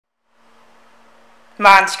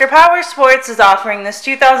Monster Powersports is offering this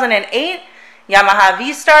 2008 Yamaha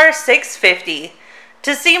V Star 650.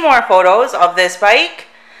 To see more photos of this bike,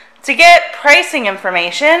 to get pricing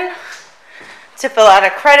information, to fill out a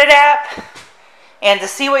credit app, and to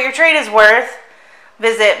see what your trade is worth,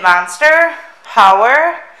 visit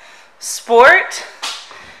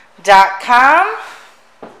monsterpowersport.com.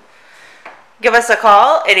 Give us a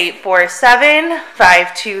call at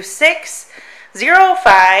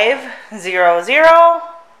 847-526-0500,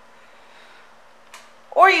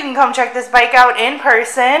 or you can come check this bike out in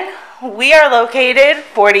person. We are located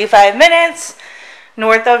 45 minutes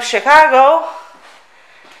north of Chicago,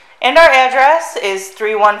 and our address is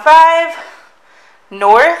 315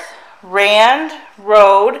 North Rand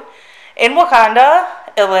Road in Wauconda,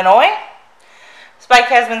 Illinois. This bike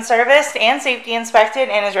has been serviced and safety inspected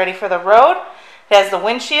and is ready for the road. It has the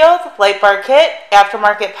windshield, light bar kit,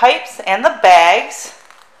 aftermarket pipes, and the bags.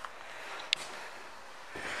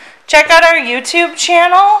 Check out our YouTube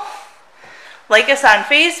channel. Like us on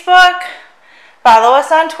Facebook. Follow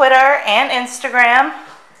us on Twitter and Instagram.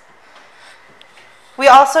 We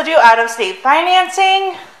also do out-of-state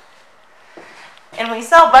financing. And we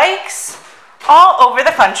sell bikes all over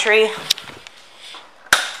the country.